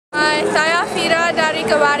saya dari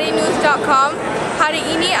kabarinews.com. Hari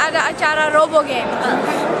ini ada acara Robo Game.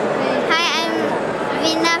 Hi, I'm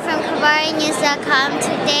Vina from kabarinews.com.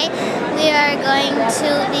 Today we are going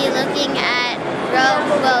to be looking at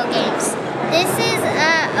Robo games. This is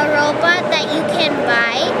a robot that you can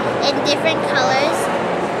buy in different colors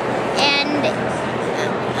and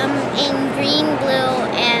in green,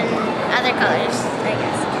 blue, and other colors, I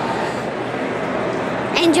guess.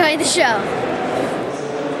 Enjoy the show.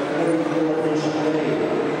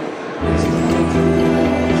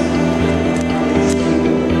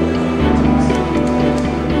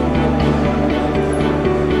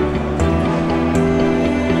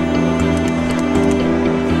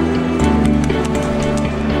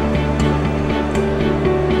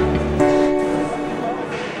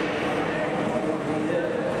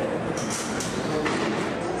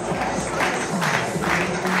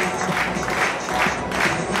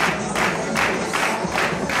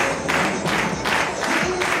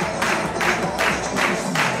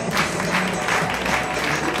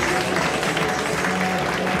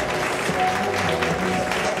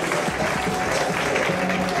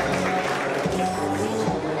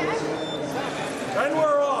 And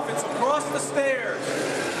we're off. It's across the stairs.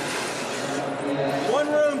 One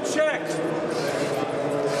room checked.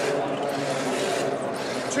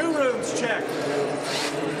 Two rooms checked.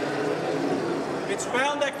 It's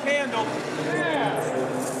found that candle. Yeah.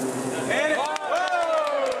 And it,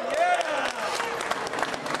 oh, yeah.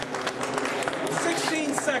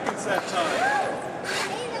 16 seconds that time.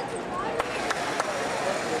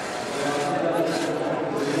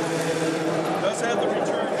 Does have the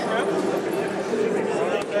return trip.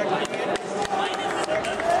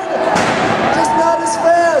 Just not as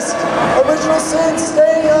fast. Original Sin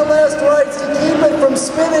staying on last rights to keep it from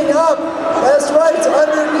spinning up. Last rights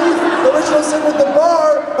underneath. Original Sin with the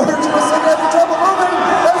bar. Original Sin having trouble moving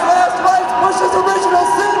as last rights pushes Original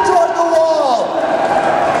Sin toward the wall.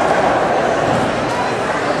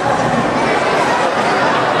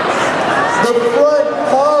 The front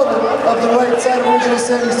hub of the right side of Original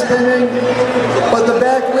Sin is spinning, but the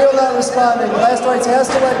back wheel not responding. Last rights has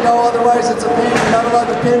to let go, otherwise it's a pin. You're not allowed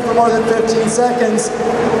to pin for more than 15 seconds.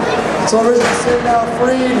 So Original Sin now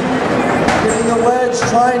freed, getting the wedge,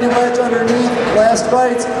 trying to wedge underneath last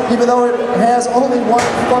rights, even though it has only one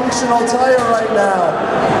functional tire right now.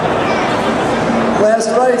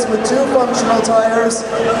 Last rights with two functional tires,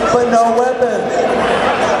 but no weapon.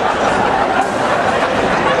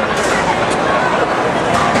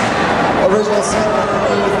 Original Sin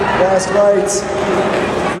underneath last rights.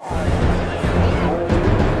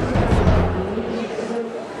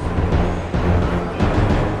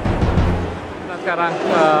 Sekarang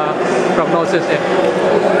prognosisnya?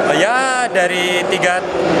 Ya dari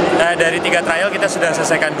tiga trial kita sudah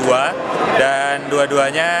selesaikan 2 dan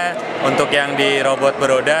dua-duanya untuk yang di robot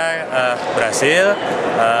beroda berhasil,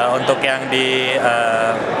 untuk yang di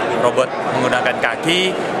robot menggunakan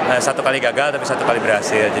kaki 1 kali gagal tapi 1 kali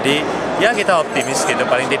berhasil. Jadi ya kita optimis gitu,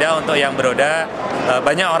 paling tidak untuk yang beroda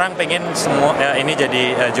banyak orang pengen semua ini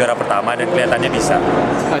jadi juara pertama dan kelihatannya bisa.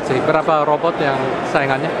 Berapa robot yang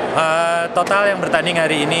saingannya? Total yang bertanding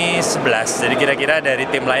hari ini 11, jadi kira-kira dari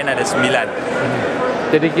tim lain ada 9.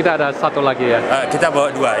 Jadi kita ada 1 lagi ya? Kita bawa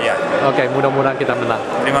 2 ya. Oke, mudah-mudahan kita menang.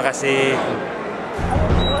 Terima kasih.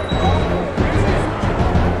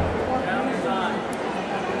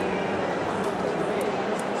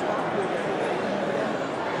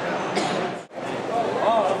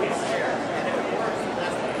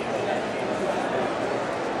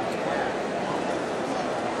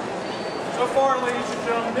 So far, ladies and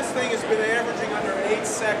gentlemen, this thing has been averaging under 8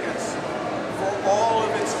 seconds for all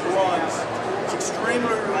of its runs. It's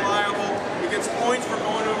extremely reliable. It gets points for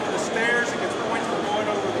going over the stairs. It gets points for going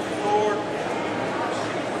over the floor.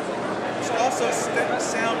 It's also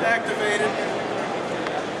sound activated.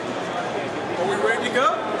 Are we ready to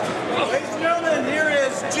go? Ladies and gentlemen, here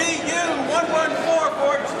is GU114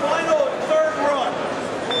 for its final 3rd run.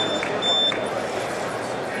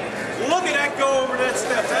 Look at that go over that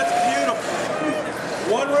step. That's beautiful.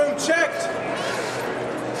 1 room checked.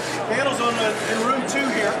 Panel's in room 2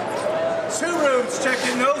 here. 2 rooms checked.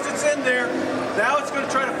 It knows it's in there. Now it's going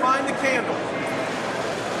to try to find the candle.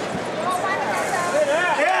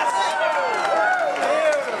 Yes!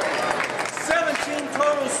 17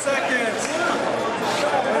 total seconds.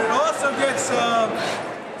 And it also gets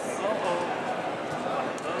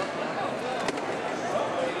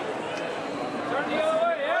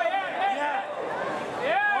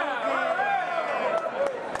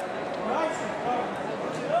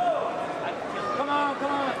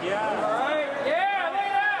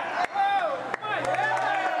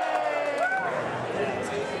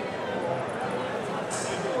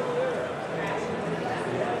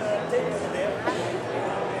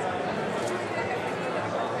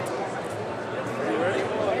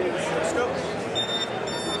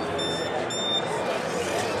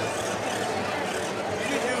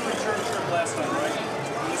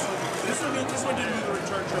This one didn't do the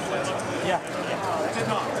return trip last time. Yeah. It did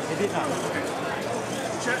not. It did not. Okay.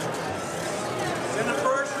 Check. It's in the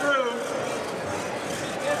first room.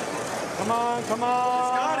 Come on, come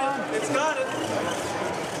on. It's got it. It's got it.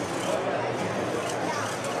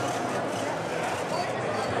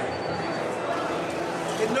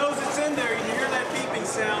 It knows it's in there. You hear that beeping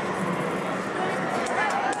sound.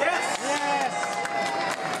 Yes! Yes.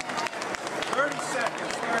 30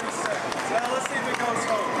 seconds. 30 seconds. Now let's see if it goes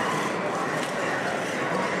home.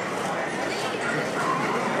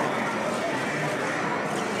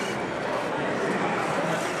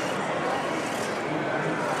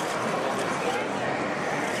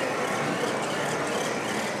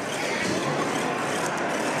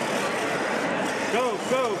 Go,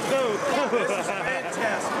 go, go, go. This is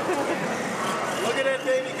fantastic. Look at that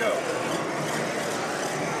baby go.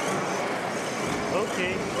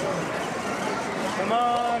 Okay. Come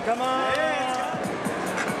on, come on. Yeah, it's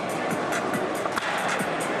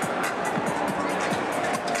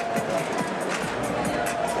got it.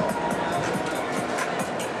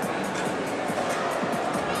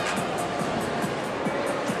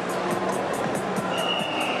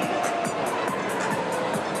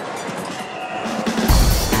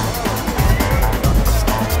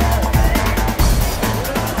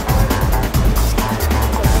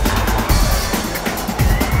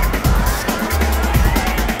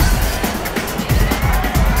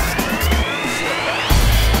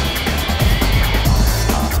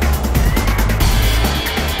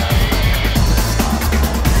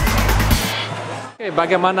 Oke,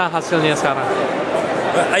 bagaimana hasilnya sekarang?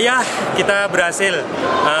 Ya, kita berhasil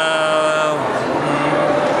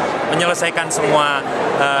menyelesaikan semua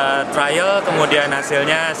trial, kemudian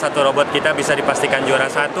hasilnya satu robot kita bisa dipastikan juara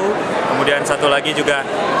satu, kemudian satu lagi juga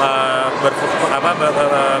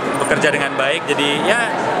bekerja dengan baik, jadi ya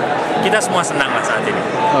kita semua senang lah saat ini.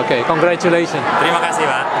 Oke, congratulations. Terima kasih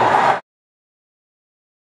Pak.